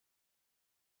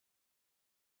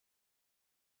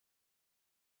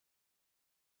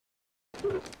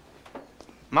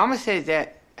Mama says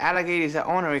that alligators are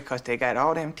ornery because they got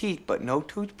all them teeth but no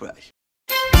toothbrush.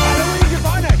 Where'd you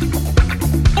find that?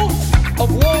 Wolf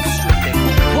of Wall Street.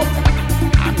 Look,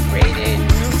 I'm created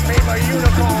newspaper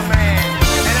uniform man,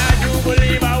 and I do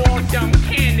believe I want some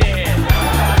candy.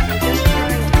 I'm just trying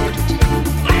to entertain.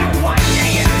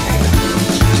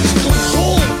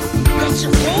 That's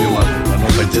your role.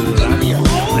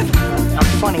 I'm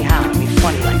funny how? I mean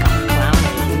funny like I'm a clown.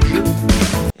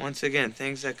 Once again,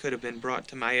 things that could have been brought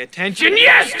to my attention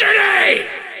yesterday!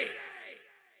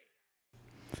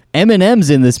 Eminem's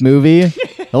in this movie.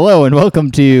 Hello and welcome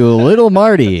to Little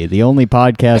Marty, the only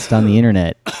podcast on the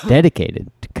internet dedicated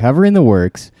to covering the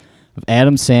works of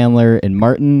Adam Sandler and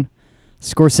Martin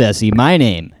Scorsese. My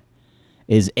name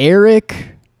is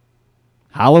Eric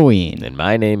Halloween. And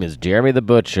my name is Jeremy the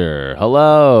Butcher.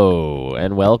 Hello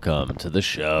and welcome to the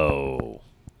show.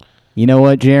 You know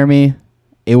what, Jeremy?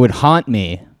 It would haunt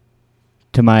me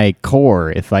to my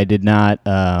core if I did not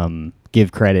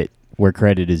give credit where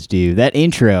credit is due. That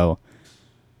intro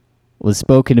was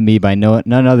spoken to me by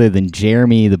none other than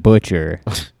Jeremy the Butcher,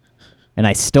 and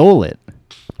I stole it.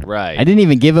 Right. I didn't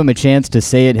even give him a chance to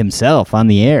say it himself on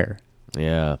the air.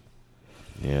 Yeah.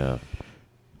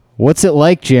 What's it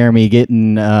like, Jeremy,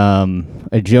 getting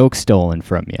a joke stolen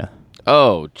from you?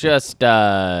 Oh, just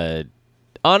honestly,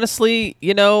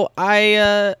 you know,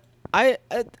 I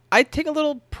take a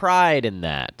little pride in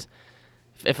that.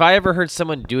 If I ever heard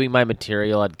someone doing my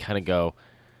material, I'd kind of go,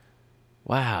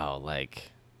 "Wow, like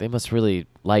they must really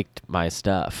liked my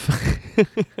stuff."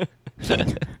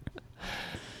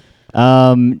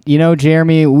 You know,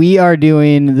 Jeremy, we are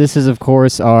doing, this is of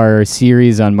course our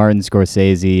series on Martin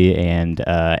Scorsese and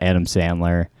Adam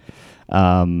Sandler.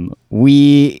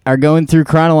 We are going through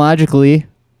chronologically.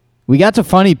 We got to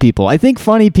Funny People. I think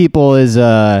Funny People is,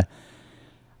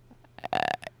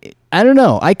 I don't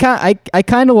know. I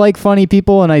kind of like Funny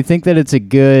People, and I think that it's a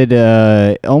good,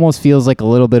 almost feels like a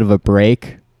little bit of a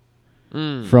break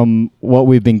from what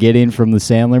we've been getting from the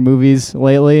Sandler movies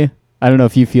lately. I don't know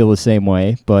if you feel the same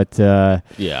way, but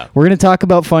Yeah. we're going to talk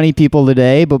about Funny People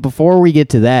today. But before we get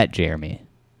to that, Jeremy,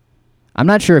 I'm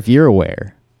not sure if you're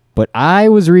aware, but I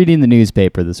was reading the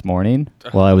newspaper this morning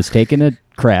while I was taking a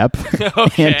crap.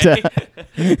 Okay.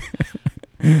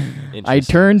 And I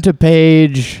turned to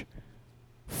page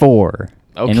 4.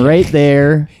 Okay. And right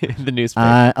there, The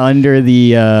newspaper. under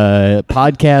the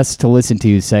podcast to listen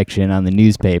to section on the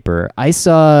newspaper, I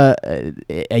saw a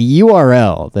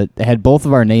URL that had both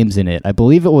of our names in it. I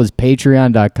believe it was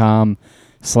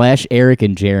patreon.com/Eric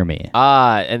and Jeremy.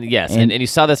 And yes, and you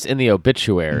saw this in the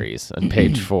obituaries on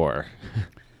page 4.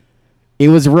 It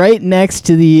was right next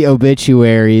to the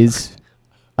obituaries,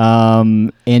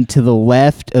 and to the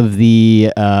left of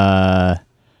the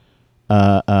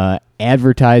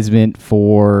advertisement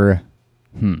for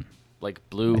Like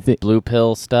blue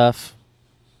pill stuff.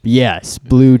 yes,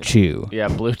 Blue Chew. Yeah,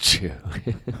 Blue Chew.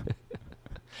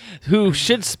 Who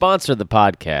should sponsor the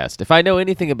podcast. If I know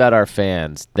anything about our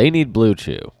fans, they need Blue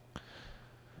Chew.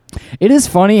 It is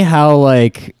funny how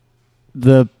like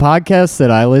the podcasts that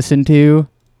I listen to,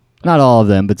 not all of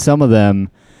them, but some of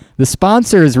them, the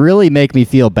sponsors really make me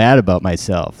feel bad about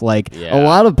myself. Like Yeah. a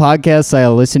lot of podcasts I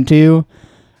listen to,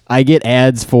 I get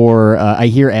ads for, I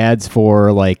hear ads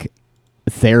for like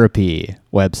therapy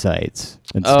websites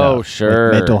and stuff. Oh, like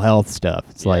sure. mental health stuff.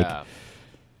 It's like, Yeah.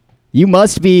 you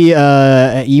must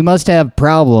have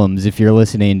problems if you're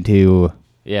listening to,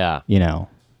 Yeah. you know,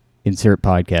 insert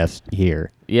podcast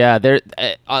here. Yeah, there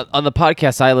on the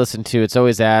podcast I listen to, it's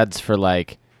always ads for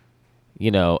like,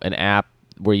 you know, an app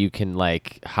where you can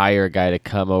like hire a guy to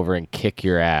come over and kick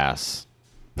your ass.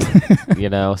 You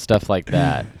know, stuff like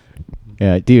that.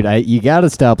 Yeah, dude, you got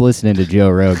to stop listening to Joe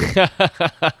Rogan.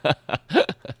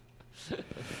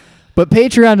 But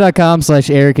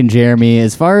patreon.com/Eric and Jeremy,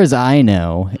 as far as I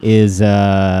know, is,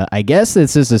 I guess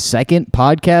this is a second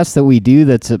podcast that we do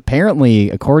that's apparently,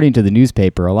 according to the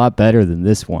newspaper, a lot better than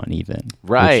this one even.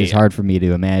 Right. Which is hard for me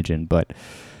to imagine. But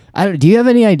do you have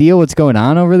any idea what's going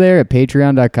on over there at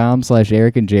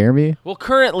patreon.com/Eric and Jeremy? Well,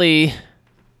 currently,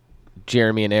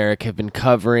 Jeremy and Eric have been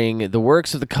covering the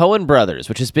works of the Coen brothers,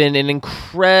 which has been an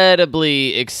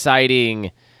incredibly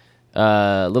exciting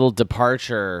little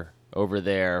departure over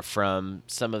there from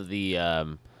some of the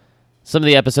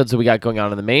episodes that we got going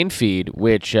on in the main feed,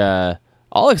 which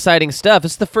all exciting stuff.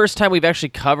 It's the first time we've actually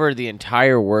covered the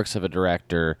entire works of a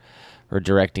director or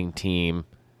directing team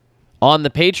on the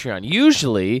Patreon.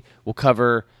 Usually, we'll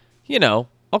cover, you know,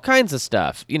 all kinds of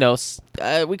stuff. You know,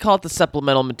 we call it the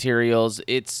supplemental materials.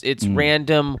 It's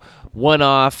random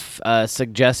one-off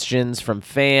suggestions from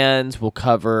fans. We'll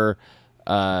cover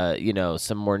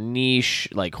some more niche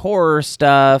like horror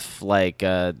stuff, like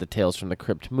the Tales from the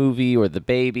Crypt movie or The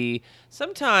Baby.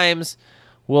 Sometimes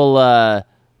we'll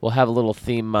have a little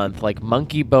theme month like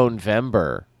Monkey Bone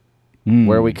Vember,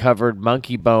 where we covered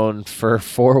Monkey Bone for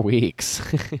 4 weeks.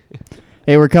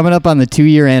 Hey, we're coming up on the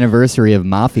 2-year anniversary of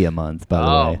Mafia Month, by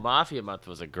the way. Mafia Month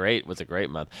was a great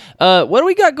month. What do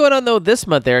we got going on though this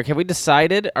month, Eric? Have we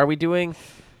decided? Are we doing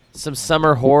some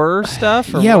summer horror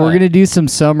stuff? Or Yeah, what? we're gonna do some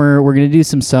summer. We're gonna do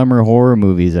some summer horror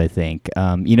movies. I think.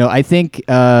 I think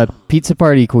Pizza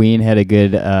Party Queen had a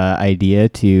good idea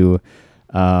to.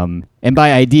 And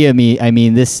by idea, I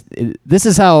mean this. This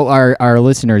is how our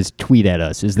listeners tweet at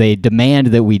us: is they demand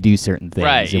that we do certain things,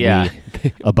 Right, and yeah.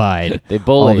 we abide. They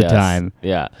bully all the us. time.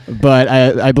 Yeah. But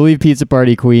I believe Pizza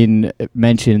Party Queen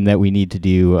mentioned that we need to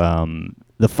do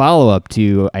the follow-up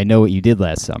to I Know What You Did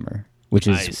Last Summer, which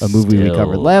is I a movie we still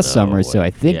covered last know summer. So what- I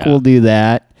think yeah. we'll do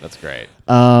that. That's great.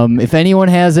 If anyone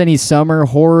has any summer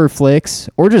horror flicks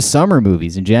or just summer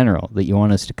movies in general that you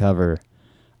want us to cover,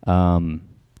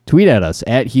 tweet at us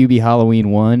at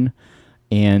HubieHalloween1.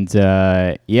 And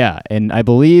and I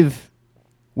believe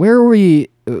where are we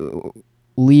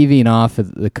leaving off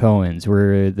of the Coens?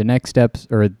 We're the next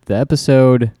the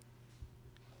episode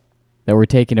that we're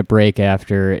taking a break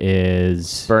after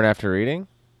is Burn After Reading?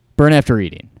 Burn After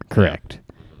Reading. Correct.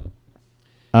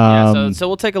 So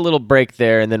we'll take a little break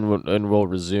there, and then we'll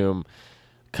resume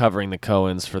covering the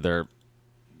Coens for the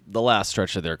last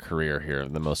stretch of their career here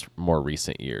in the more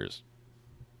recent years.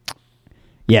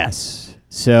 Yes.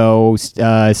 So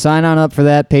sign on up for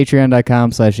that,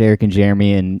 patreon.com/Eric and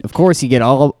Jeremy. And, of course, you get a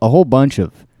whole bunch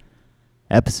of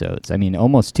episodes. I mean,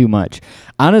 almost too much.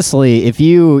 Honestly, if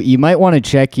you might want to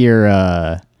check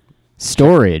your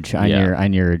storage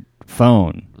on your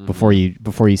phone before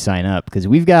you sign up, because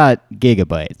we've got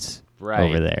gigabytes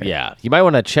over there. Yeah. You might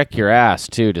want to check your ass,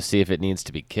 too, to see if it needs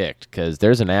to be kicked, because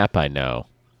there's an app I know.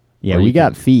 Yeah, where we you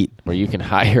got can- feet. Where you can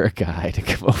hire a guy to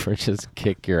come over and just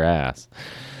kick your ass.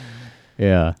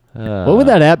 Yeah. What would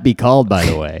that app be called, by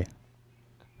the way?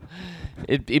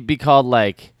 It'd be called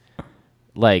like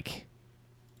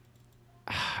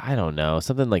I don't know,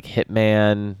 something like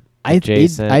Hitman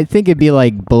adjacent. I think it'd be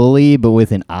like Bully, but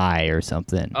with an I or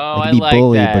something. Oh, Like, I it'd be like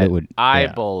Bully, that. but it would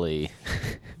iBully.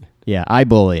 Yeah,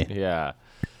 iBully. Yeah.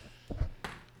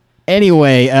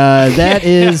 Anyway, that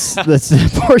is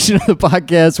the portion of the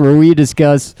podcast where we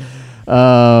discuss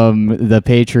the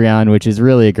Patreon, which is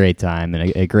really a great time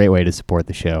and a great way to support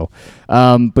the show.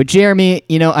 But Jeremy,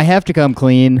 I have to come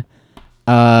clean.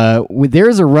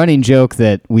 There's a running joke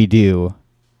that we do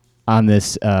on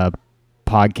this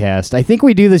podcast. I think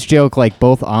we do this joke like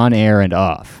both on air and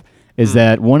off, is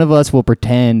that one of us will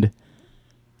pretend,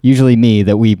 usually me,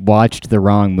 that we watched the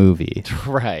wrong movie.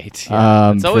 Right.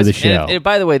 Yeah. It's for always, the show. And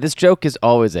by the way, this joke is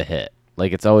always a hit.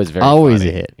 Like, it's always very Always funny.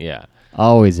 a hit. Yeah.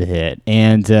 Always a hit.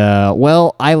 And I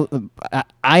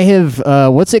have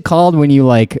what's it called when you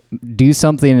like do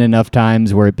something enough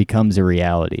times where it becomes a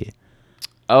reality?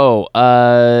 Oh,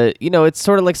 it's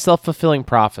sort of like self-fulfilling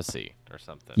prophecy or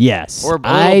something. Yes. Or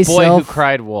a little boy who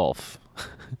cried wolf.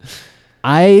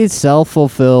 I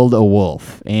self-fulfilled a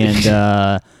wolf,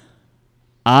 and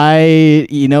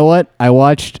you know what? I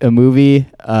watched a movie.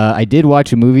 I did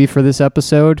watch a movie for this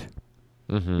episode.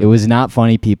 Mm-hmm. It was not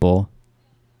Funny People.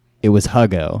 It was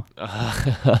Huggo.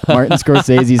 Martin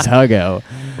Scorsese's Huggo.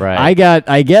 Right. I got,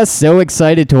 I guess, so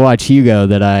excited to watch Hugo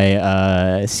that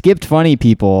I skipped Funny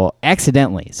People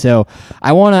accidentally. So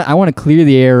I wanna clear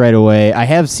the air right away. I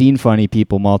have seen Funny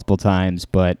People multiple times,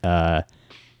 but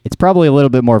it's probably a little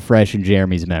bit more fresh in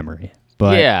Jeremy's memory.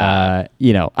 But Yeah.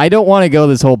 I don't want to go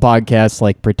this whole podcast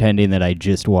like pretending that I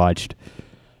just watched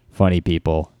Funny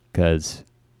People, because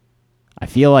I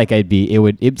feel like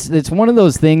it's one of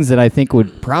those things that I think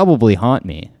would probably haunt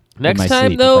me. in Next my time,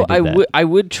 sleep though, if I did that. I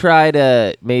would try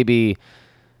to maybe,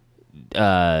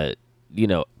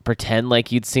 pretend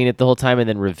like you'd seen it the whole time and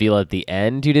then reveal at the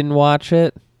end you didn't watch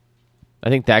it. I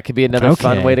think that could be another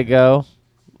fun Okay. way to go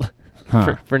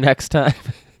Huh. for next time.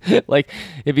 Like,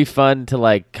 it'd be fun to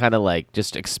like kind of like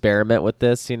just experiment with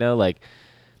this, like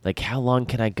how long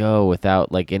can I go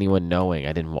without like anyone knowing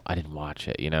I didn't watch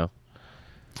it,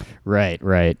 Right.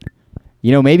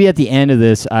 Maybe at the end of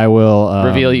this, I will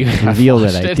Reveal you have reveal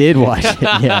that watched I it. did watch it.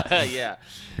 Yeah.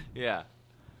 yeah.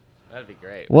 That'd be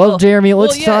great. Well, Jeremy,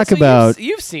 let's talk so about.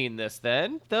 You've seen this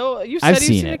then, though. You I've said you've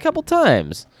seen seen it a it. couple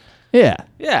times. Yeah,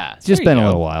 Yeah, it's just been a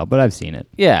little while, but I've seen it.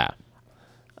 Yeah.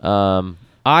 I've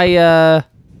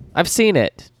seen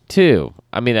it too.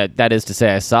 I mean, that is to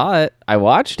say, I saw it. I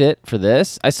watched it for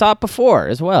this. I saw it before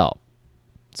as well.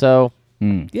 So,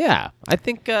 yeah, I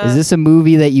think. Is this a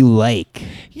movie that you like?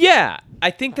 Yeah,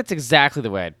 I think that's exactly the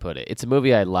way I'd put it. It's a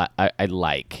movie I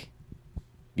like.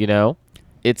 You know,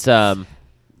 it's not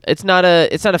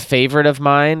a favorite of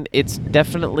mine. It's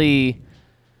definitely.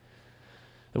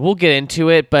 We'll get into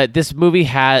it, but this movie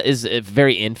is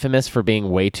very infamous for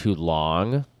being way too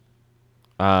long.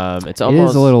 It's almost it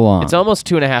is a little long. It's almost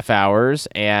 2.5 hours,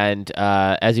 and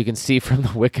as you can see from the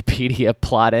Wikipedia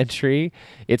plot entry,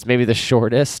 it's maybe the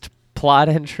shortest plot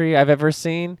entry I've ever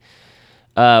seen,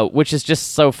 which is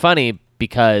just so funny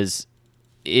because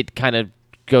it kind of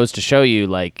goes to show you,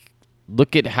 like,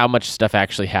 look at how much stuff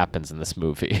actually happens in this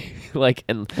movie, like,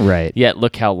 and Right. yet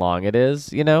look how long it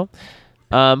is, you know.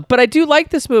 But I do like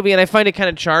this movie, and I find it kind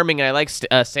of charming, and I like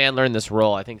Sandler in this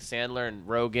role. I think Sandler and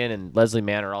Rogen and Leslie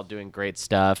Mann are all doing great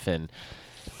stuff, and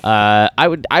I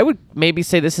would maybe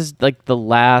say this is like the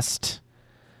last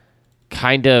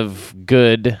kind of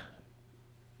good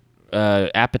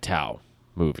Apatow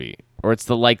movie, or it's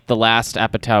the last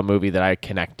Apatow movie that I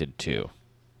connected to.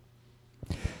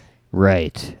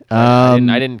 Right. I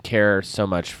didn't care so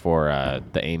much for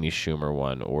the Amy Schumer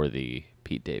one or the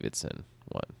Pete Davidson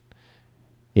one.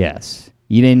 Yes.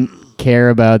 You didn't care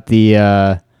about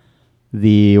the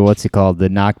what's it called? The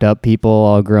knocked up people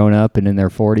all grown up and in their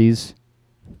 40s?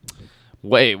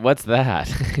 Wait, what's that?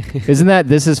 Isn't that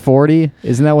This Is 40?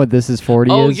 Isn't that what This Is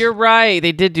 40 Oh, is? you're right.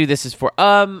 They did do This Is 40.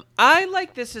 I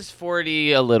like This Is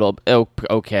 40 a little.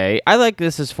 Okay. I like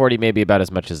This Is 40 maybe about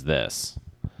as much as this.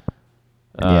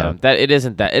 Yeah. It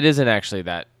isn't actually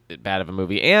that bad of a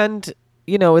movie. And,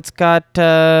 you know, it's got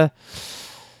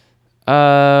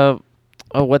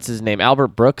what's his name? Albert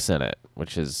Brooks in it,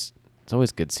 which is, it's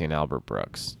always good seeing Albert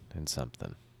Brooks in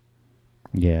something.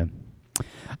 Yeah.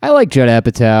 I like Judd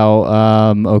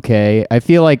Apatow. Okay. I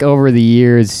feel like over the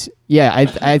years, yeah,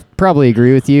 I probably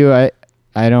agree with you. I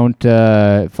don't,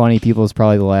 Funny People is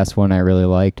probably the last one I really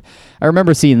liked. I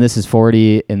remember seeing This Is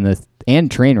 40 and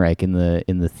Trainwreck in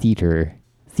the theater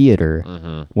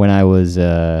Mm-hmm. when I was,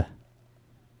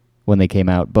 when they came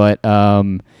out. But,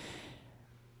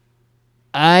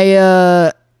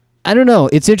 I don't know.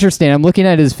 It's interesting. I'm looking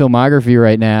at his filmography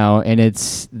right now, and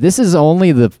this is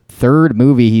only the third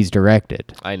movie he's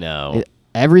directed. I know.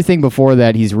 Everything before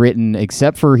that he's written,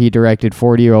 except for he directed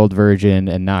 40-Year-Old Virgin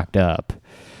and Knocked Up.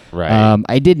 Right.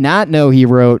 I did not know he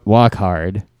wrote Walk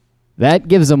Hard. That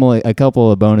gives him a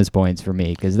couple of bonus points for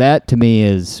me, because that, to me,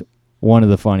 is one of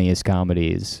the funniest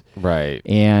comedies. Right.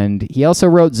 And he also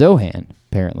wrote Zohan,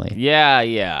 apparently. Yeah.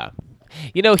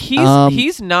 You know,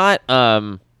 he's not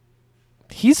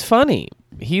he's funny.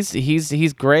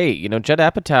 He's great. You know, Judd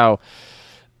Apatow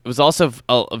was also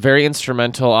very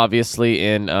instrumental, obviously,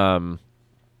 in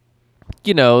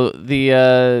you know,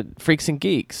 the Freaks and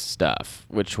Geeks stuff,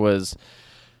 which was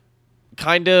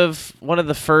kind of one of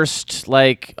the first,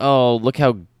 like, oh, look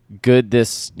how good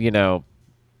this, you know,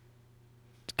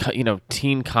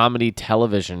 teen comedy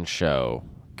television show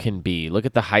can be. Look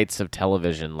at the heights of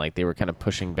television. Like, they were kind of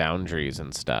pushing boundaries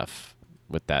and stuff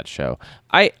with that show.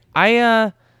 I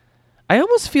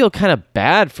almost feel kind of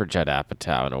bad for Judd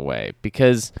Apatow in a way,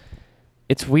 because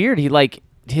it's weird.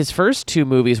 His first two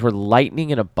movies were lightning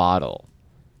in a bottle.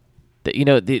 You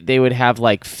know, they would have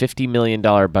like $50 million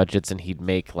budgets, and he'd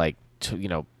make like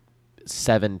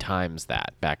 7 times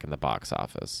that back in the box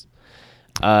office.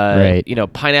 Right. You know,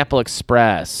 Pineapple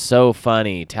Express, so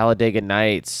funny. Talladega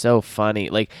Nights, so funny.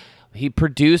 Like, he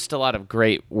produced a lot of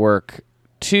great work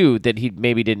too that he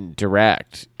maybe didn't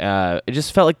direct. It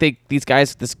just felt like these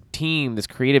guys, this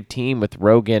creative team with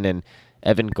Rogen and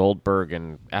Evan Goldberg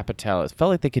and Apatow, it felt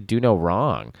like they could do no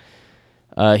wrong.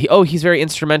 He's very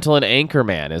instrumental in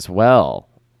Anchorman as well,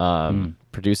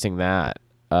 producing that.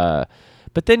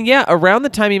 But then, yeah, around the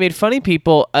time he made Funny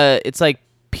People, it's like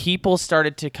people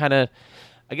started to kind of,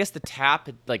 I guess the tap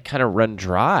had like kind of run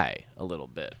dry a little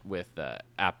bit with the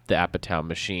Apatow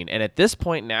machine. And at this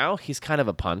point now, he's kind of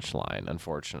a punchline,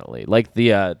 unfortunately. Like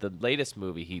the latest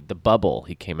movie, The Bubble,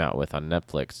 he came out with on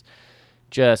Netflix,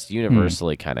 just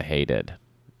universally kind of hated.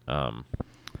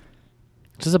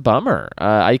 Which is a bummer.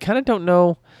 I kind of don't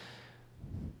know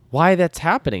why that's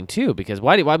happening too, because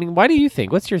why do you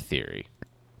think? What's your theory?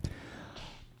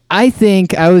 I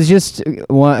think I was just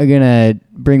gonna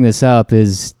bring this up.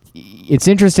 It's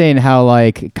interesting how,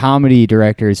 like, comedy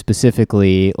directors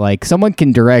specifically, like, someone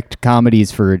can direct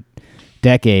comedies for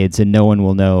decades and no one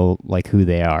will know, like, who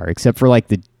they are, except for, like,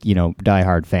 the,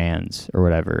 diehard fans or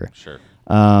whatever. Sure.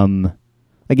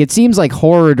 Like, it seems like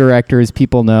horror directors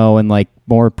people know, and, like,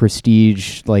 more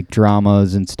prestige, like,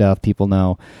 dramas and stuff people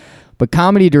know. But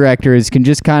comedy directors can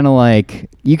just kind of, like,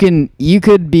 you could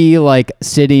be, like,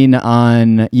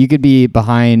 you could be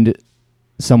behind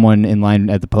someone in line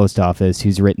at the post office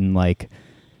who's written, like,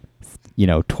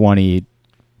 20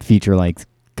 feature-length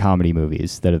comedy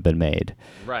movies that have been made.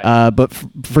 Right. But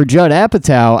for Judd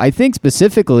Apatow, I think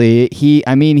specifically, he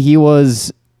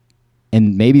was,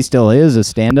 and maybe still is, a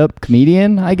stand-up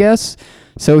comedian, I guess.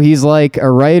 So he's like a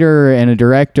writer and a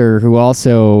director who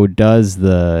also does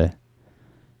the,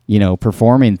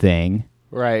 performing thing,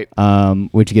 Right.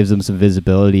 which gives him some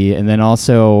visibility. And then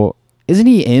also, isn't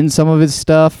he in some of his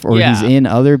stuff, or Yeah. he's in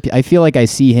other? I feel like I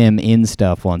see him in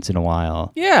stuff once in a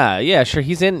while. Yeah, sure.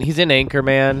 He's in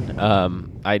Anchorman.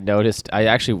 I noticed. I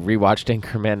actually rewatched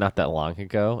Anchorman not that long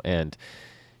ago, and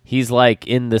he's like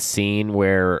in the scene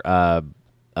where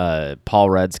Paul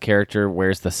Rudd's character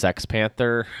wears the Sex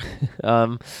Panther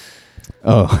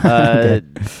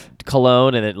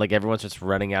cologne, and everyone's just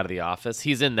running out of the office.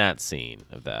 He's in that scene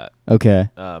of that. Okay.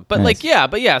 But Nice.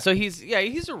 so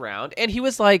he's around, and he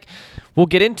was like, we'll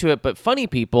get into it, but Funny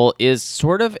People is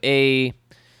sort of it's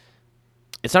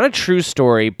not a true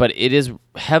story, but it is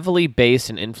heavily based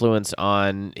and influenced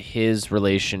on his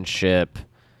relationship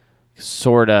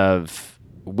sort of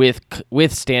with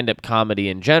stand-up comedy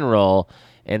in general,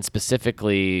 and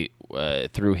specifically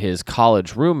through his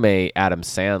college roommate, Adam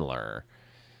Sandler.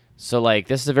 So,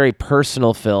 this is a very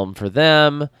personal film for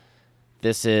them.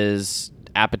 This is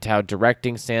Apatow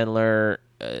directing Sandler,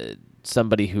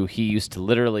 somebody who he used to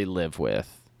literally live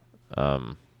with,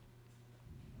 growing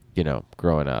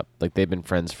up. They've been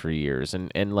friends for years.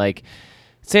 And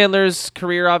Sandler's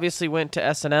career obviously went to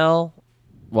SNL,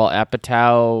 while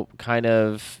Apatow kind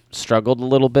of struggled a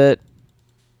little bit,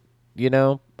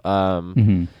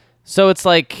 So it's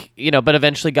but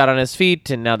eventually got on his feet,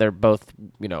 and now they're both,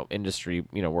 industry,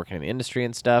 working in the industry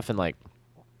and stuff. And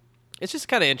it's just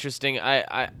kind of interesting.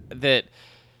 That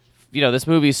this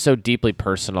movie is so deeply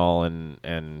personal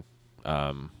and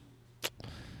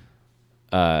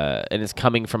it's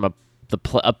coming from a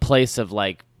place of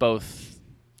both,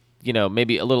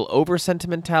 maybe a little over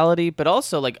sentimentality, but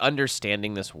also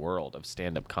understanding this world of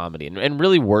stand-up comedy and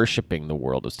really worshiping the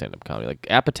world of stand-up comedy.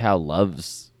 Apatow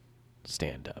loves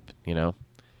stand-up,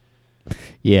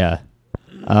 Yeah.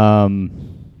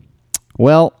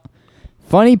 Well,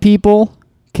 Funny People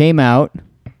came out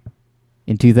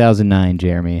in 2009,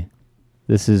 Jeremy.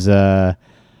 This is I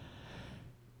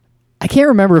can't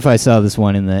remember if I saw this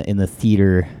one in the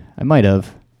theater. I might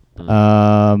have.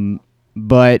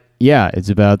 But yeah, it's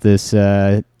about this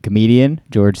comedian,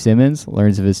 George Simmons,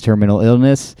 learns of his terminal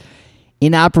illness,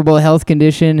 inoperable health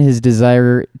condition. His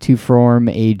desire to form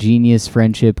a genius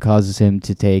friendship causes him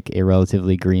to take a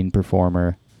relatively green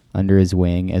performer under his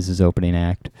wing as his opening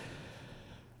act.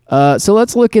 So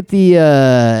let's look at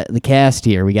the cast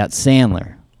here. We got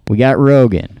Sandler, we got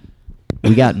Rogan,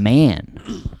 we got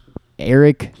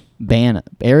Eric Banana,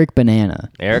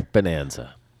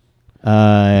 Bonanza,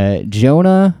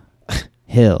 Jonah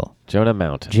Hill, Jonah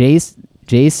Mountain,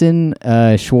 Jason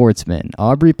Schwartzman,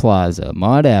 Aubrey Plaza,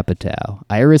 Maude Apatow,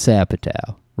 Iris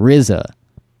Apatow, RZA,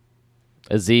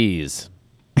 Aziz,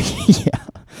 yeah,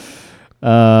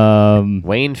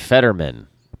 Wayne Fetterman,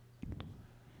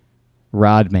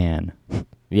 Rodman.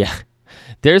 Yeah.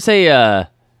 There's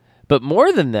but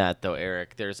more than that though,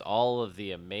 Eric, there's all of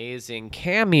the amazing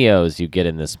cameos you get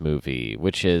in this movie,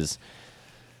 which is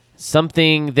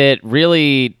something that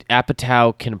really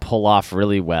Apatow can pull off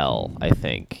really well, I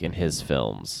think, in his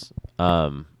films.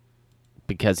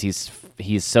 Because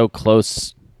he's so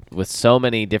close with so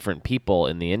many different people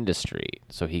in the industry,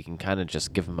 so he can kind of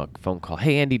just give him a phone call.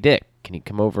 Hey, Andy Dick, can you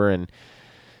come over and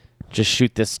just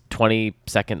shoot this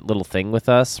 20-second little thing with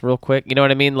us real quick? You know what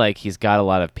I mean? He's got a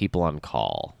lot of people on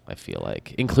call, I feel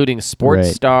like, including sports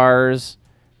Right. stars,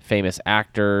 famous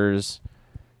actors,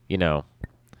 I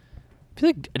feel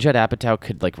like Judd Apatow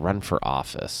could run for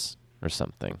office or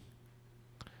something.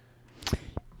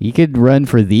 He could run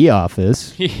for The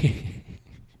Office. I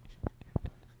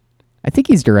think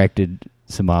he's directed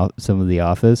some of The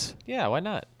Office. Yeah, why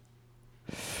not?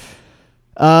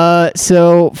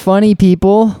 So Funny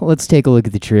People. Let's take a look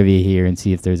at the trivia here and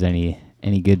see if there's any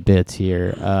good bits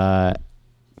here.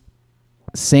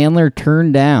 Sandler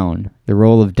turned down the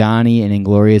role of Donnie in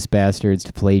Inglourious Bastards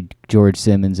to play George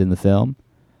Simmons in the film.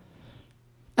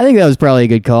 I think that was probably a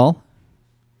good call.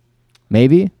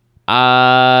 Maybe.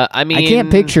 I mean, I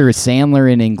can't picture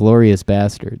Sandler in Inglourious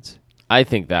Bastards. I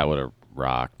think that would have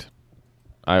rocked.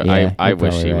 Yeah, I you're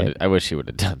wish probably he right. would. I wish he would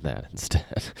have done that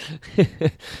instead.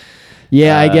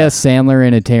 Yeah, I guess Sandler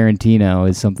in a Tarantino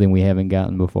is something we haven't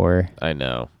gotten before. I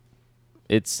know.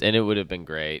 And it would have been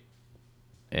great.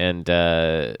 And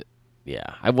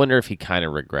yeah, I wonder if he kind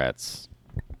of regrets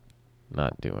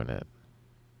not doing it.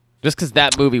 Just because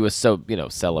that movie was so,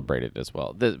 celebrated as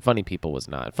well. The Funny People was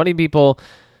not. Funny People,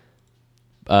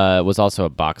 was also a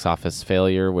box office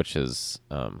failure, which is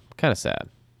kind of sad.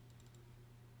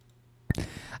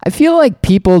 I feel like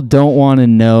people don't want to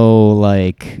know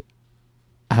like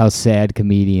how sad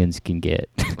comedians can get.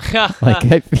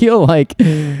 Like I feel like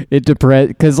it depress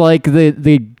because like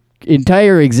the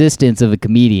entire existence of a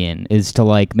comedian is to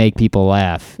like make people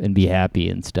laugh and be happy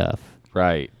and stuff.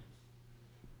 Right.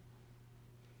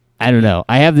 I don't know.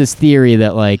 I have this theory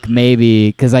that like maybe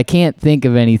because I can't think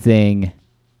of any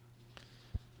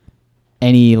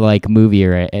like movie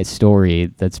or a story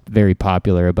that's very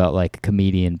popular about like a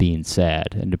comedian being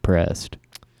sad and depressed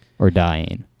or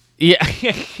dying. Yeah.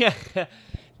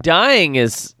 Dying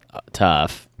is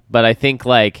tough, but I think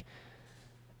like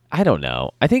I don't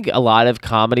know. I think a lot of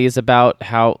comedy is about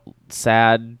how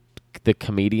sad the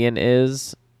comedian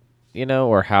is, you know,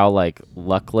 or how like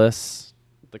luckless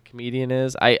the comedian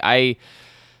is.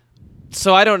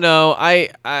 So I don't know.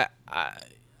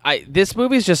 This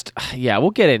movie's just we'll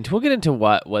get into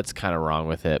what's kind of wrong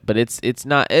with it, but it's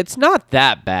not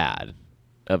that bad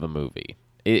of a movie.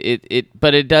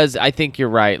 But it does. I think you're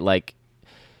right. Like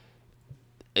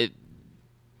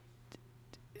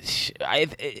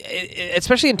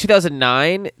especially in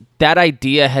 2009, that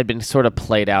idea had been sort of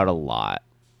played out a lot.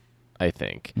 I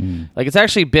think like it's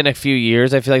actually been a few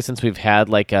years. I feel like since we've had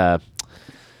like a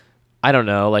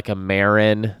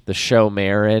Marin, the show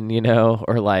Marin, you know,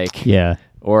 or like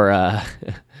or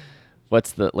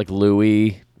what's the like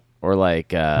Louis or like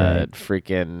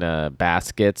freaking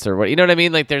Baskets or what, you know what I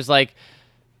mean? Like there's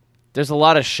a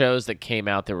lot of shows that came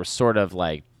out that were sort of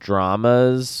like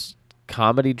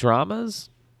comedy dramas,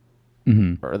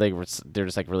 or they're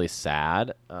just like really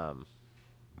sad.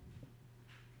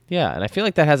 Yeah, and I feel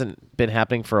like that hasn't been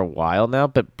happening for a while now,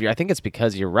 but I think it's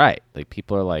because you're right. Like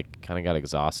people are like kind of got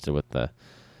exhausted with the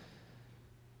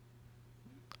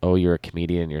you're a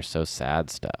comedian, you're so sad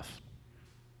stuff.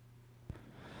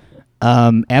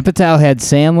 Apatow had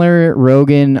Sandler,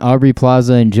 Rogan, Aubrey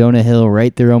Plaza, and Jonah Hill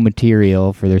write their own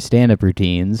material for their stand-up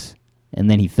routines, and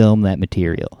then he filmed that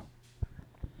material.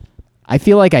 I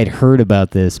feel like I'd heard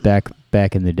about this back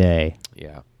in the day.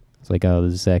 Yeah. It's like, oh,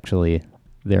 this is actually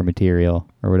their material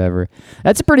or whatever.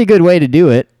 That's a pretty good way to do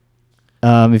it.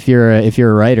 If you're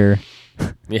a writer.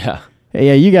 Yeah.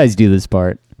 Yeah, you guys do this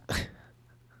part.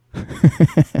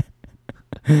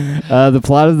 The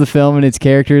plot of the film and its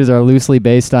characters are loosely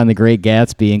based on The Great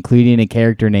Gatsby, including a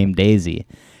character named Daisy.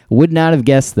 Would not have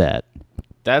guessed that.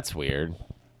 That's weird.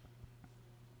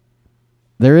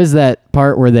 There is that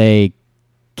part where they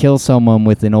kill someone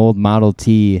with an old Model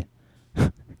T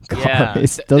car. Yeah.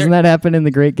 Doesn't that happen in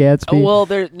The Great Gatsby? Well,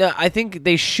 I think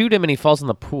they shoot him and he falls in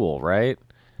the pool, right?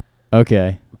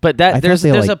 Okay. But I thought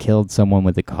they killed someone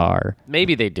with a car.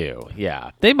 Maybe they do. Yeah,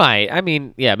 they might. I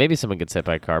mean, yeah, maybe someone gets hit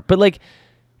by a car. But like,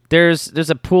 there's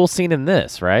a pool scene in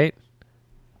this, right?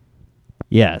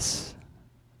 Yes.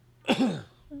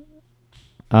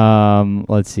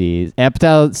 Let's see.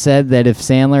 Apatow said that if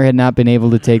Sandler had not been able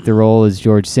to take the role as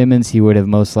George Simmons, he would have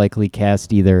most likely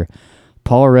cast either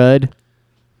Paul Rudd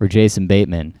or Jason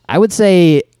Bateman. I would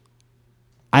say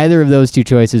either of those two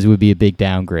choices would be a big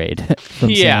downgrade from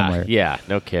Sandler. Yeah,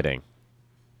 no kidding.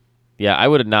 Yeah, I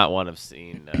would have not want to have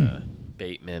seen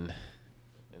Bateman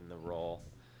in the role.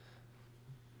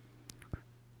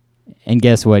 And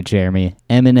guess what, Jeremy?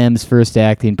 Eminem's first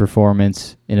acting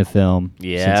performance in a film.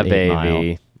 Yeah, since 8 Mile.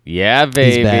 baby. Yeah,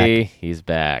 baby. He's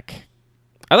back.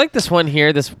 I like this one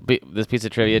here, this piece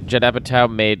of trivia. Judd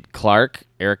Apatow made Clark,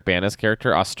 Eric Bana's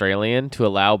character, Australian to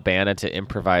allow Bana to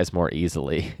improvise more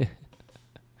easily.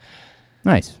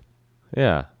 Nice.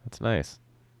 Yeah, that's nice.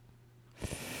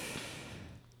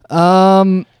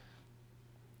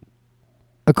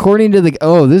 According to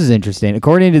this is interesting.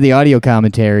 According to the audio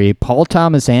commentary, Paul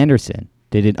Thomas Anderson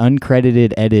did an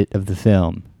uncredited edit of the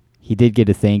film. He did get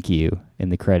a thank you in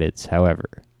the credits, however.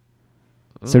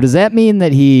 So does that mean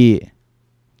that he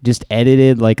just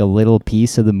edited like a little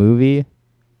piece of the movie?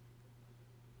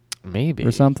 Maybe.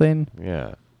 Or something?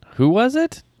 Yeah. Who was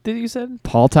it? Did you said?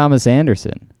 Paul Thomas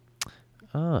Anderson.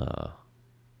 Oh.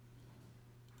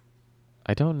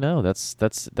 I don't know.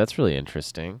 That's really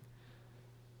interesting.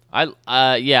 But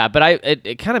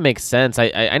it kind of makes sense.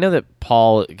 I know that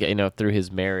Paul, through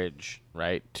his marriage,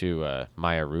 right, to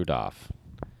Maya Rudolph.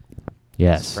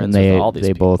 Yes, and all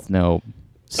they both know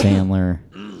Sandler.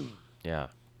 Yeah.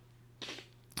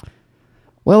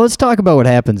 Well, let's talk about what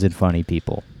happens in Funny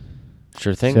People.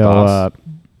 Sure thing, boss.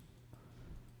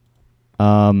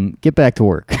 Get back to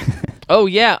work. Oh,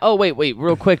 yeah. Oh, wait,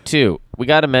 real quick, too. We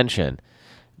got to mention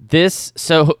this.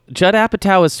 So Judd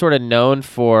Apatow is sort of known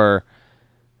for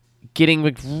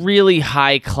getting really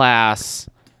high-class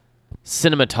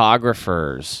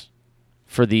cinematographers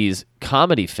for these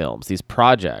comedy films, these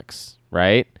projects,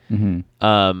 right?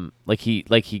 Like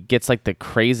he gets like the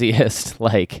craziest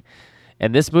like,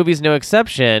 and this movie's no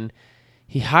exception.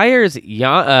 He hires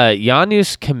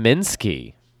Janusz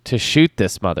Kaminski to shoot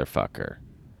this motherfucker.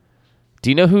 Do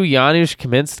you know who Janusz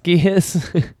Kaminski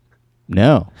is?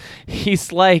 No.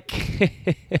 He's like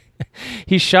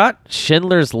he shot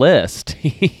Schindler's List.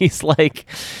 He's like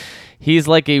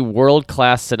a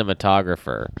world-class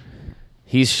cinematographer.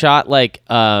 He's shot like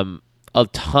a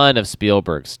ton of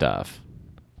Spielberg stuff.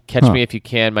 Catch Me If You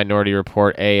Can, Minority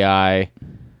Report, AI,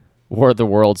 War of the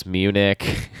Worlds,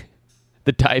 Munich,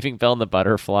 The Diving Bell and the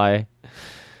Butterfly.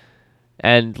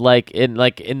 And like in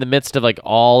the midst of like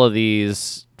all of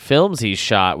these films he's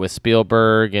shot with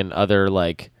Spielberg and other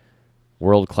like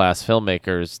world-class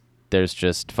filmmakers, there's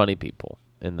just funny people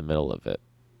in the middle of it,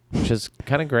 which is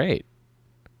kind of great.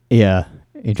 Yeah,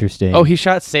 interesting. Oh, he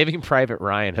shot Saving Private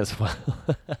Ryan as well.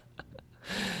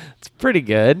 It's pretty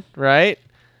good, right?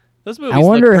 Those movies I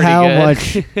wonder look pretty how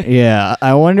good. much. Yeah,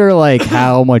 I wonder like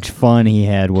how much fun he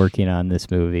had working on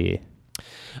this movie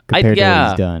compared to what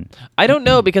he's done. I don't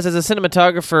know, because as a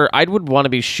cinematographer, I would want to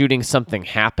be shooting something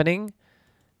happening,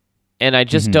 and I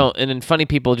just don't. And in funny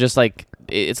people, just like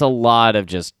it's a lot of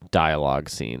just dialogue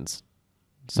scenes.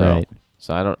 So, Right.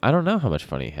 so I don't know how much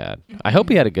fun he had. I hope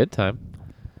he had a good time.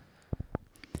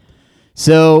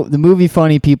 So the movie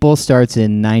Funny People starts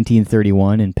in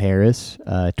 1931 in Paris.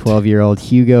 12-year-old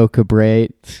Hugo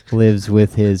Cabret lives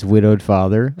with his widowed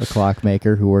father, a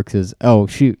clockmaker who works as... Oh,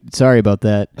 shoot. Sorry about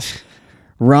that.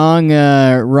 Wrong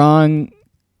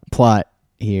plot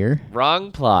here.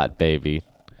 Wrong plot, baby.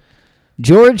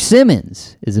 George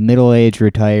Simmons is a middle-aged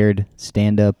retired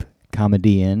stand-up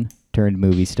comedian turned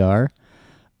movie star.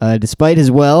 Despite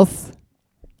his wealth,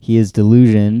 he is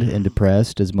delusioned and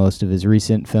depressed, as most of his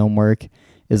recent film work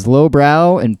is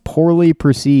lowbrow and poorly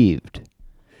perceived.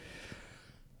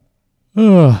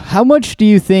 How much do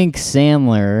you think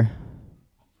Sandler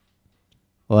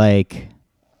like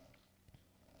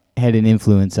had an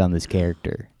influence on this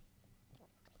character?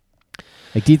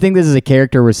 Like, do you think this is a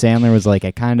character where Sandler was like,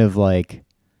 I kind of like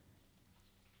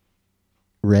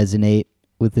resonate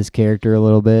with this character a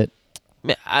little bit?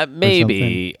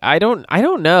 Maybe. I don't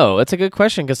know. It's a good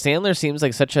question, because Sandler seems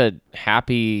like such a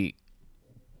happy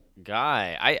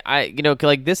guy. I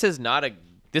like this is not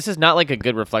like a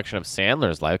good reflection of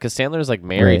Sandler's life, because Sandler's like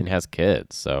married Right. and has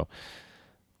kids. So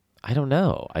I don't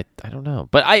know. I don't know.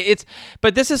 But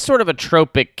this is sort of a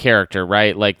tropic character,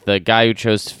 right? Like the guy who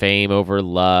chose fame over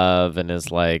love and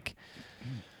is like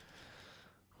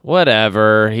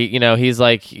whatever. He's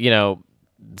like,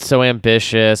 so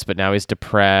ambitious, but now he's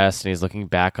depressed and he's looking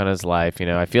back on his life.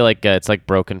 I feel like it's like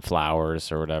Broken Flowers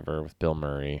or whatever with Bill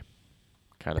Murray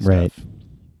kind of Right.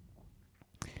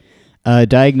 stuff.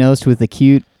 Diagnosed with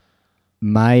acute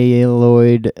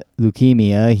myeloid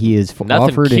leukemia, he is Nothing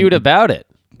offered cute about it.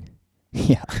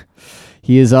 Yeah.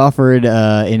 He is offered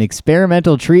an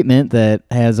experimental treatment that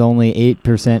has only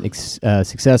 8%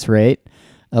 success rate.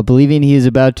 Believing he is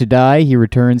about to die, he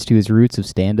returns to his roots of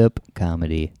stand-up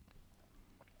comedy.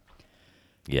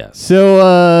 Yes.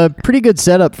 So, pretty good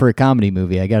setup for a comedy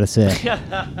movie, I gotta say.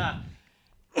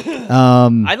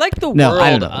 I like the No, world. I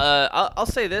don't know. I'll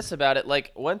say this about it.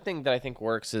 Like, one thing that I think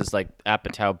works is like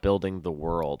Apatow building the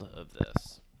world of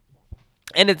this,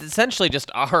 and it's essentially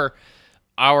just our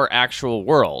actual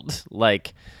world,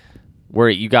 like where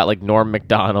you got like Norm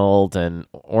Macdonald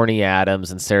and Orny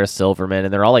Adams and Sarah Silverman,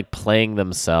 and they're all like playing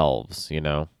themselves. I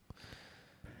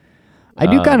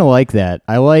do kind of like that.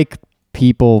 I like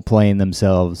people playing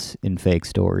themselves in fake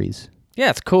stories. Yeah,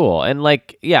 it's cool. And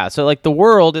like, yeah, so like the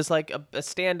world is like a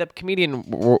stand-up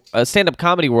stand-up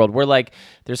comedy world where like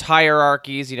there's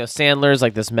hierarchies. Sandler's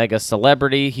like this mega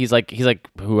celebrity. He's like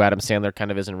who Adam Sandler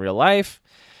kind of is in real life.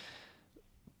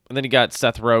 And then you got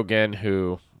Seth Rogen,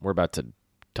 who we're about to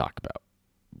talk about.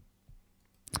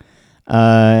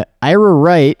 Ira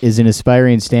Wright is an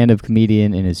aspiring stand-up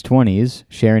comedian in his 20s,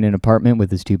 sharing an apartment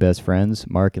with his two best friends,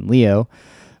 Mark and Leo.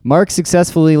 Mark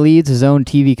successfully leads his own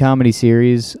TV comedy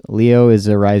series. Leo is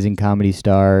a rising comedy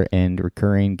star and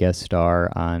recurring guest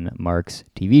star on Mark's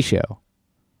TV show.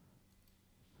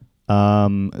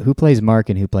 Who plays Mark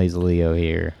and who plays Leo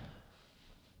here?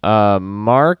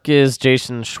 Mark is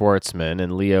Jason Schwartzman,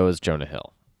 and Leo is Jonah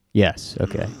Hill. Yes,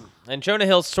 okay. And Jonah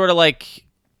Hill's sort of like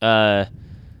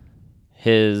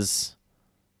his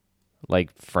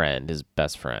like friend, his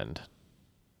best friend,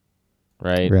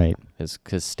 right? Right. His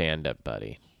stand-up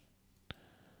buddy.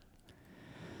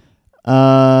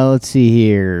 Let's see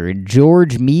here.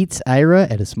 George meets Ira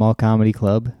at a small comedy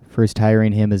club, first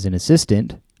hiring him as an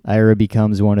assistant. Ira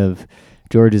becomes one of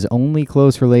George's only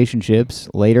close relationships.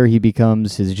 Later, he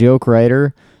becomes his joke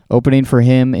writer, opening for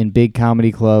him in big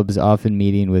comedy clubs, often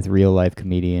meeting with real-life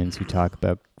comedians who talk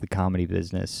about the comedy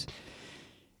business.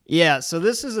 Yeah, so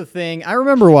this is a thing. I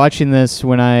remember watching this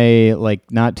when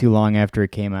not too long after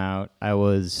it came out.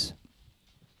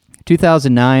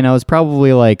 2009, I was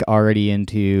probably, already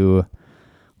into,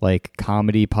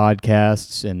 comedy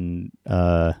podcasts and,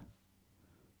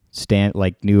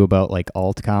 knew about,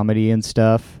 alt comedy and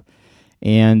stuff.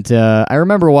 And I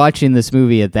remember watching this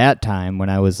movie at that time when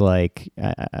I was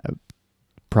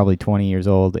probably 20 years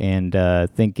old and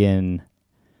thinking,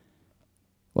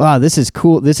 wow, this is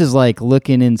cool. This is like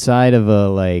looking inside of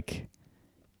a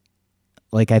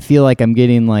I feel like I'm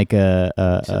getting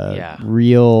a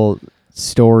real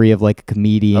story of a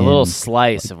comedian. A little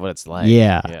slice of what it's like.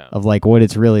 Yeah, of what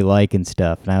it's really like and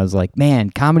stuff. And I was like, man,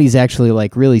 comedy's actually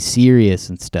really serious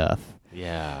and stuff.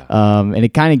 Yeah. And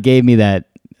it kind of gave me that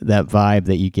vibe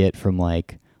that you get from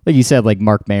like you said,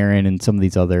 Mark Maron and some of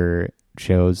these other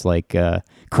shows,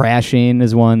 Crashing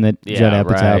is one that Judd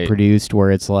Apatow produced,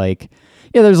 where it's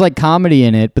there's comedy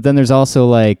in it, but then there's also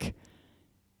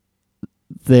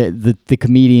the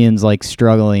comedians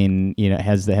struggling,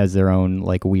 has their own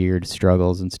weird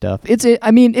struggles and stuff. It's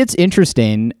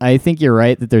interesting. I think you're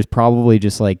right that there's probably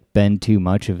just been too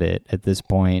much of it at this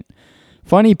point.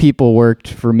 Funny People worked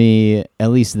for me at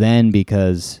least then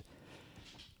because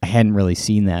I hadn't really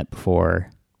seen that before.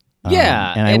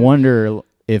 And I wonder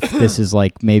if this is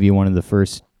maybe one of the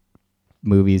first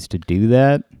movies to do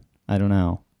that. I don't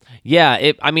know.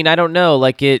 Yeah, I don't know.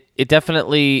 It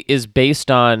definitely is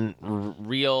based on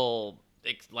real,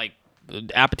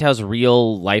 Apatow's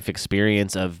real life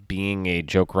experience of being a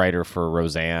joke writer for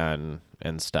Roseanne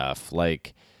and stuff.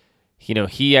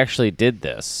 He actually did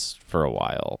this for a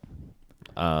while.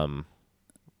 What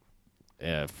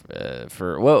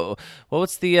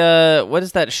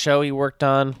is that show he worked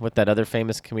on with that other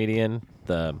famous comedian,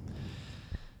 the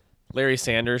Larry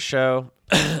Sanders Show?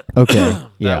 Okay,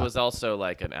 yeah, that was also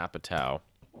an Apatow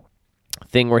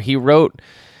thing where he wrote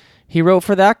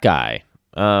for that guy.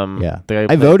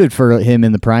 I voted for him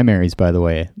in the primaries, by the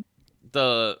way.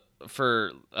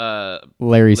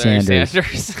 Larry Sanders.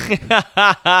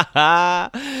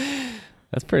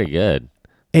 That's pretty good.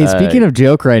 Hey, speaking of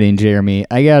joke writing, Jeremy,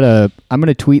 I'm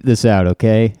gonna tweet this out,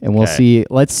 okay? And we'll see.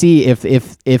 Let's see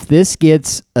if this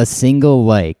gets a single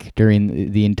like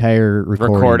during the entire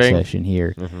recording session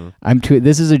here. Mm-hmm.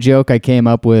 This is a joke I came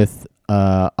up with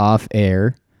off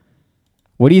air.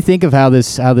 What do you think of how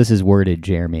this is worded,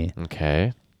 Jeremy?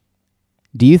 Okay.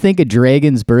 Do you think a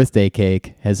dragon's birthday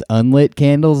cake has unlit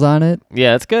candles on it?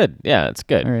 Yeah, it's good. Yeah, it's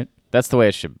good. All right. That's the way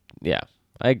it should. Yeah.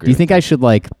 I agree. Do you think I should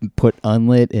put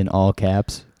unlit in all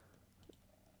caps?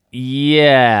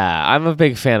 Yeah, I'm a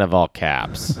big fan of all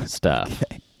caps stuff.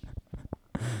 Okay.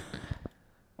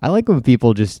 I like when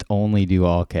people just only do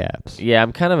all caps. Yeah,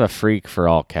 I'm kind of a freak for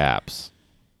all caps.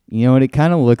 You know what? It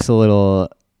kind of looks a little,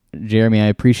 Jeremy, I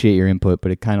appreciate your input,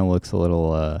 but it kind of looks a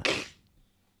little, I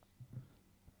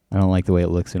don't like the way it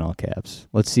looks in all caps.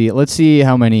 Let's see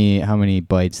how many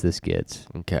bites this gets.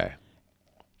 Okay.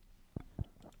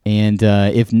 And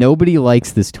if nobody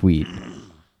likes this tweet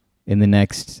in the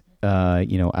next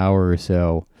hour or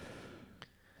so,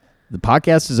 the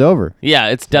podcast is over. Yeah,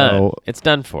 it's done. So, it's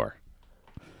done for.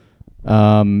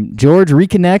 George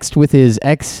reconnects with his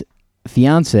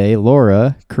ex-fiancée,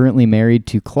 Laura, currently married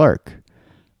to Clark.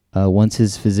 Once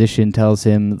his physician tells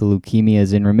him the leukemia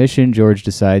is in remission, George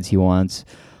decides he wants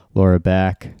Laura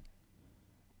back.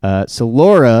 So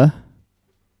Laura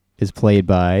is played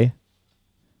by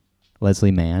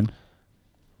Leslie Mann.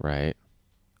 Right.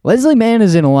 Leslie Mann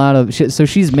is in a lot of... So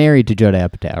she's married to Judd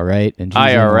Apatow, right? And she's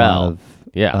IRL. In a lot of,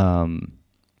 yeah.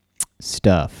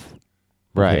 Stuff.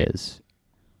 Right. Of his.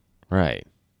 Right.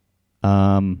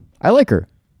 I like her.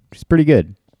 She's pretty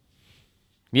good.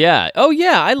 Yeah. Oh,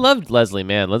 yeah. I loved Leslie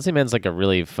Mann. Leslie Mann's a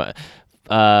really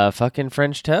fucking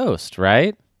French toast,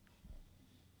 right?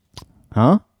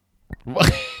 Huh?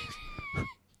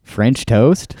 French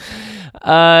toast?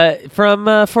 From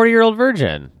 40-Year-Old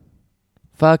Virgin.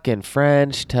 Fucking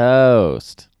French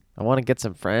toast. I want to get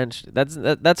some French.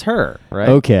 That's her, right?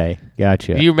 Okay,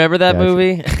 gotcha. Do you remember that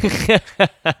movie?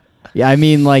 Yeah, I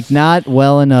mean, not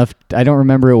well enough. I don't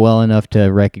remember it well enough to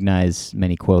recognize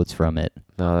many quotes from it.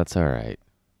 No, that's all right.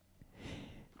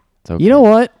 It's okay. You know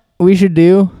what we should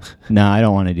do? No, I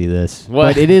don't want to do this.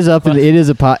 What? But it is up. It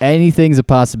is anything's a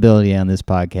possibility on this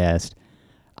podcast.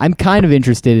 I'm kind of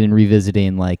interested in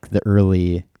revisiting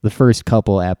the first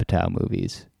couple Apatow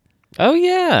movies. Oh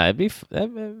yeah,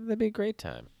 that'd be a great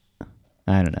time.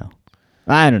 I don't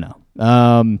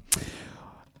know.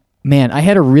 Man, I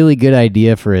had a really good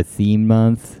idea for a theme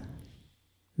month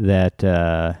that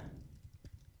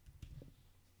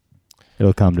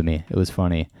it'll come to me. It was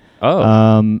funny.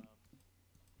 Oh.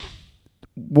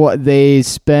 What they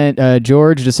spent,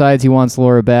 George decides he wants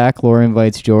Laura back. Laura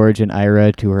invites George and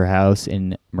Ira to her house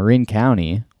in Marin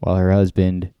County while her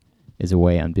husband is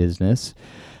away on business.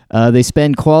 They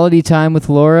spend quality time with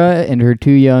Laura and her 2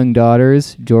 young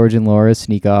daughters. George and Laura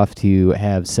sneak off to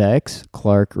have sex.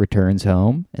 Clark returns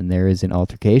home, and there is an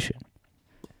altercation.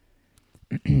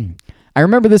 I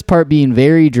remember this part being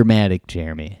very dramatic,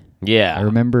 Jeremy. Yeah. I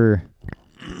remember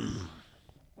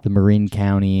the Marin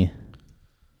County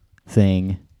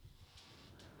thing.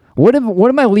 What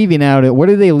am I leaving out? What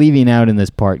are they leaving out in this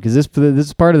part? Because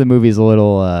this part of the movie is a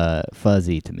little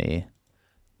fuzzy to me.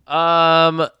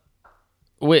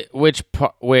 Which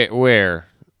part? Where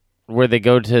they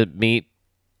go to meet?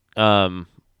 Yes,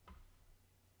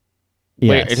 Wait,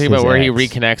 are you talking about his where he ex.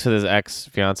 reconnects with his ex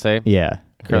fiance? Yeah.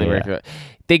 Currently yeah. working.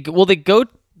 They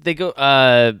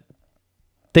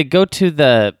go to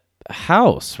the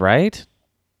house, right?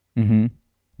 Mm-hmm.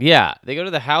 Yeah, they go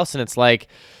to the house and it's like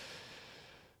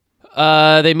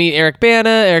they meet Eric Bana.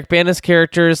 Eric Bana's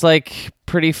character is like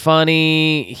pretty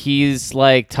funny. He's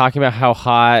like talking about how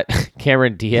hot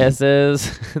Cameron Diaz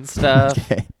is and stuff.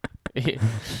 Okay.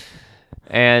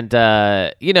 And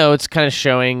it's kind of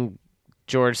showing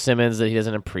George Simmons that he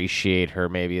doesn't appreciate her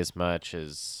maybe as much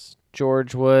as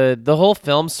George would. The whole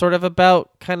film's sort of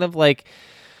about kind of like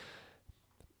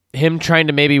him trying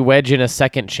to maybe wedge in a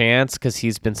second chance because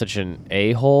he's been such an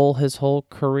a-hole his whole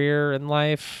career in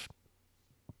life.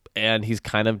 And he's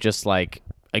kind of just like,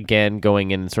 again,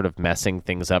 going in and sort of messing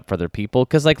things up for other people.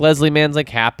 Because like Leslie Mann's like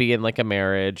happy in like a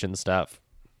marriage and stuff.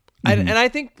 And I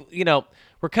think,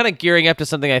 we're kind of gearing up to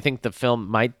something I think the film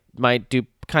might do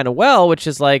kind of well, which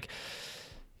is like,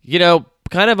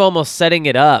 kind of almost setting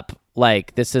it up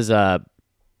like this is a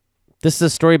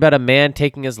story about a man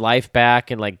taking his life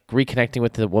back and like reconnecting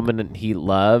with the woman he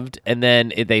loved, and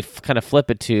then they kind of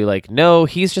flip it to like, no,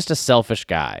 he's just a selfish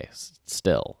guy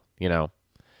still,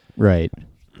 Right.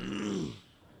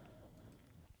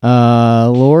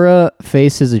 Laura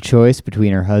faces a choice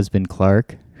between her husband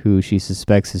Clark, who she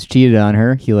suspects has cheated on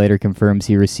her. He later confirms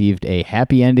he received a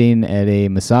happy ending at a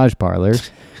massage parlor,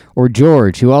 or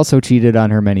George, who also cheated on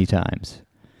her many times.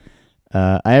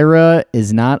 Ira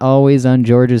is not always on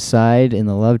George's side in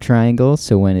the love triangle,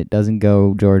 so when it doesn't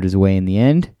go George's way in the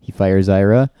end, he fires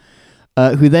Ira,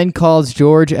 who then calls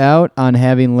George out on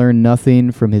having learned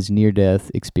nothing from his near-death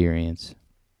experience.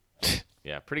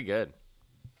 Yeah, pretty good.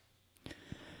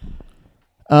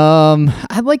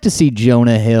 I'd like to see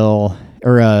Jonah Hill,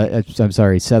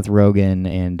 Seth Rogen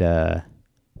and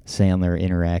Sandler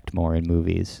interact more in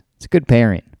movies. It's a good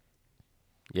pairing.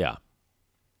 Yeah.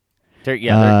 They're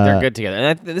good together.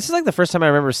 And this is like the first time I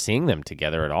remember seeing them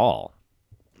together at all.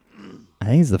 I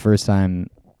think it's the first time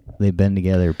they've been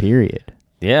together, period,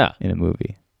 Yeah. in a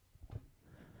movie.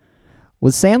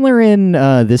 Was Sandler in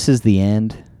This Is the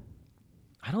End?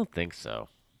 I don't think so.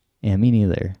 Yeah, me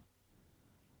neither.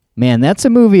 Man, that's a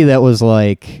movie that was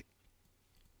like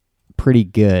pretty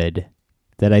good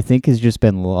that I think has just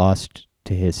been lost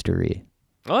to history.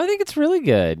 Oh, I think it's really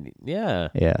good. Yeah.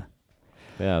 Yeah.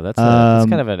 Yeah, that's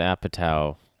kind of an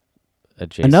Apatow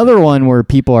adjacent. Another one where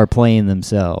people are playing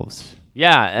themselves.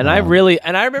 Yeah, and I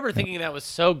remember thinking that was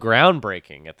so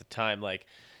groundbreaking at the time. Like,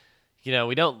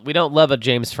 we don't love a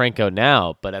James Franco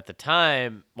now, but at the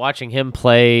time, watching him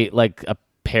play like a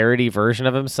parody version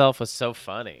of himself was so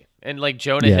funny. And like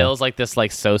Jonah Hill's like this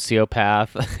like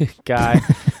sociopath guy.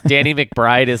 Danny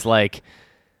McBride is like,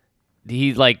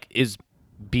 he like is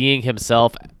being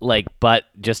himself, like, but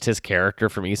just his character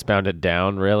from Eastbound and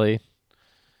Down, really.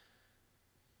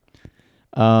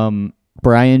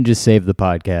 Brian just saved the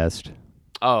podcast.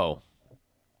 Oh,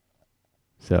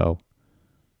 So,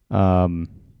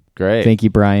 great! thank you,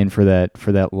 Brian, for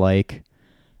that like.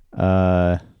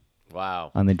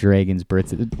 Wow. On the Dragon's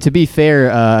birthday. To be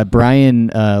fair, Brian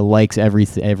likes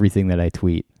everything that I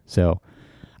tweet. So,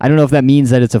 I don't know if that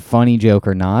means that it's a funny joke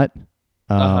or not.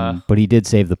 But he did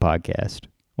save the podcast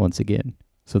once again.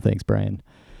 So thanks, Brian.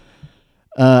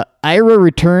 Ira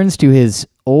returns to his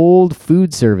old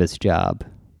food service job.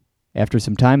 After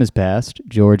some time has passed,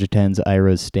 George attends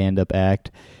Ira's stand-up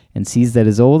act and sees that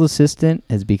his old assistant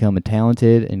has become a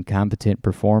talented and competent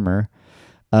performer.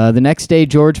 The next day,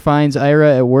 George finds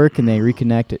Ira at work and they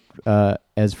reconnect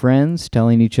as friends,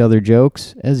 telling each other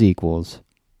jokes as equals.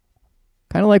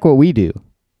 Kind of like what we do.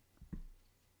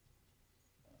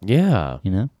 Yeah.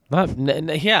 Yeah.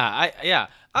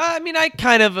 I mean, I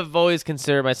kind of have always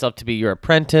considered myself to be your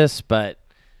apprentice, but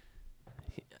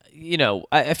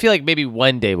I feel like maybe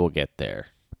one day we'll get there.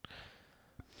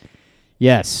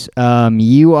 Yes.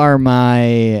 You are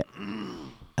my.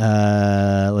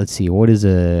 Let's see. What is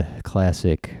a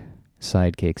classic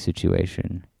sidekick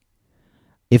situation?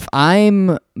 If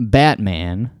I'm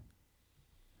Batman,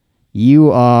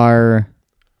 you are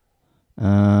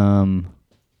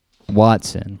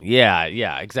Watson. Yeah,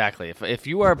 exactly. If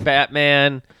you are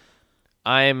Batman,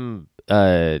 I'm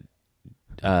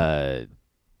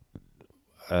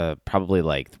probably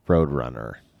like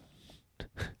Roadrunner.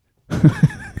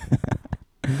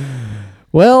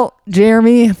 Well,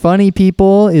 Jeremy, Funny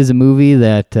People is a movie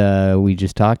that we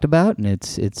just talked about, and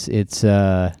it's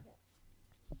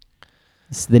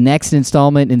the next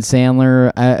installment in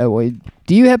Sandler.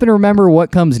 Do you happen to remember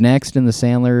what comes next in the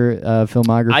Sandler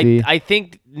filmography? I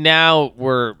think now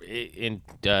we're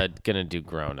gonna do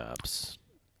Grown Ups.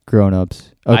 Grown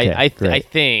Ups. Okay, I great.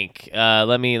 think.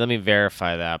 Let me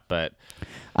verify that, but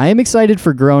I am excited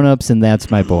for Grown Ups, and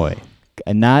That's My Boy.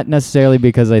 And not necessarily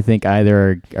because I think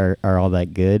either are all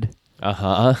that good,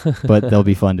 but they'll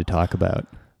be fun to talk about.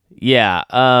 Yeah.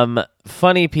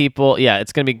 Funny People. Yeah,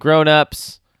 it's gonna be Grown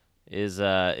Ups. Is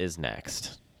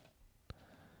next.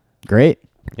 Great.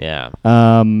 Yeah.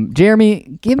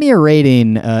 Jeremy, give me a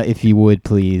rating, if you would,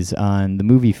 please, on the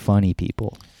movie Funny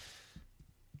People.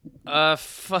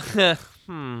 Funny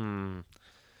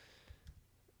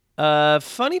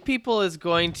People is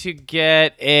going to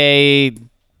get a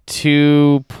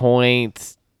 2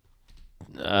 point.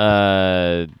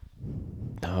 Oh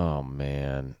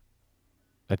man,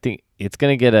 I think it's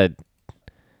gonna get a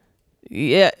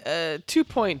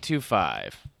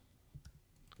 2.25.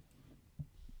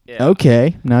 Yeah.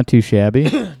 Okay, not too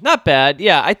shabby. Not bad.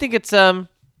 Yeah, I think it's a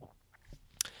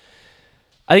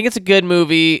good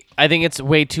movie. I think it's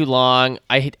way too long.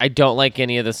 I don't like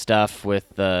any of the stuff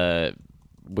with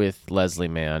Leslie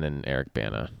Mann and Eric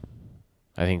Bana.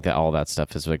 I think that all that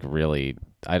stuff is like really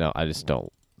I just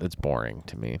don't, it's boring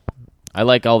to me. I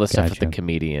like all the stuff with the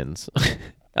comedians.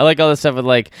 I like all the stuff with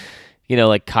like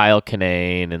Kyle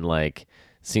Kinane and like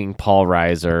seeing Paul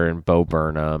Reiser and Bo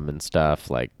Burnham and stuff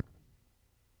like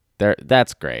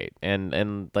that's great.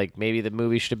 And like maybe the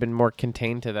movie should have been more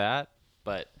contained to that,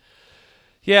 but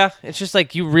yeah, it's just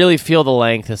like you really feel the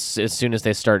length as soon as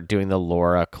they start doing the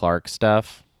Laura Clark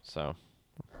stuff. So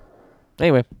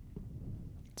anyway,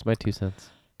 it's my 2 cents.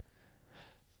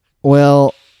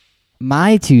 Well,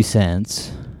 my 2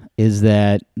 cents is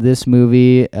that this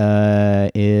movie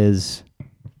is...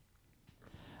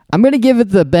 I'm going to give it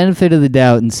the benefit of the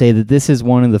doubt and say that this is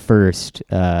one of the first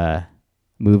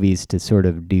movies to sort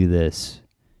of do this.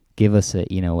 Give us a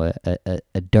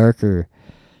darker,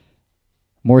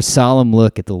 more solemn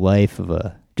look at the life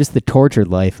of just the tortured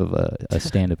life of a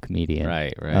stand-up comedian.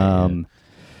 Right.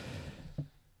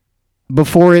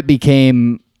 Before it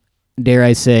became, dare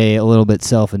I say, a little bit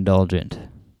self-indulgent.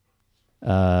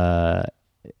 I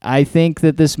think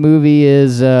that this movie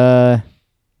is...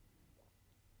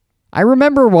 I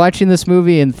remember watching this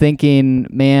movie and thinking,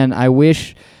 man, I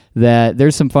wish that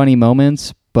there's some funny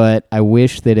moments, but I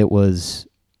wish that it was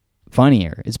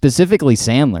funnier. Specifically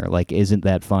Sandler, like, isn't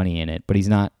that funny in it, but he's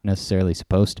not necessarily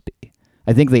supposed to be.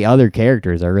 I think the other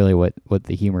characters are really what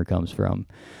the humor comes from.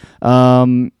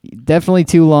 Definitely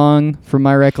too long from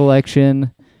my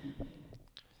recollection.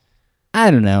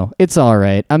 I don't know. It's all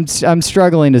right. I'm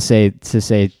struggling to say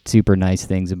super nice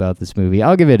things about this movie.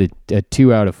 I'll give it a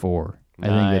 2 out of 4. I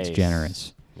think that's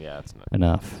generous. Yeah, that's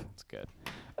enough. That's good.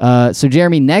 So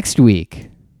Jeremy, next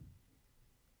week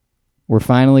we're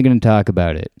finally going to talk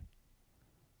about it.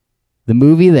 The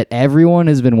movie that everyone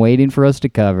has been waiting for us to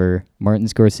cover, Martin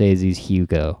Scorsese's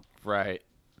Hugo. Right.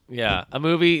 Yeah, a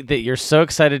movie that you're so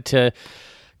excited to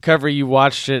cover. You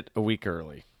watched it a week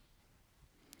early.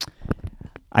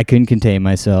 I couldn't contain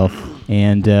myself.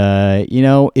 And,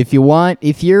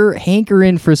 if you're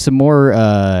hankering for some more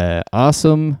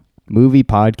awesome movie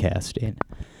podcasting,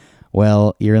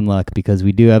 well, you're in luck because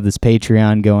we do have this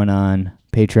Patreon going on,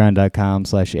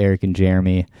 patreon.com/Eric and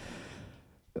Jeremy.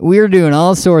 We're doing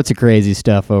all sorts of crazy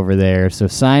stuff over there, so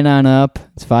sign on up.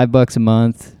 It's $5 a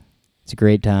month. It's a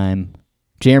great time.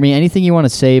 Jeremy, anything you want to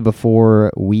say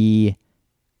before we,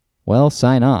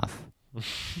 sign off?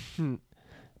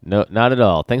 No, not at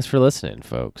all. Thanks for listening,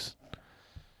 folks.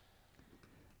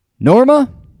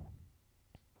 Norma,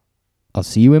 I'll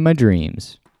see you in my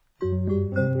dreams.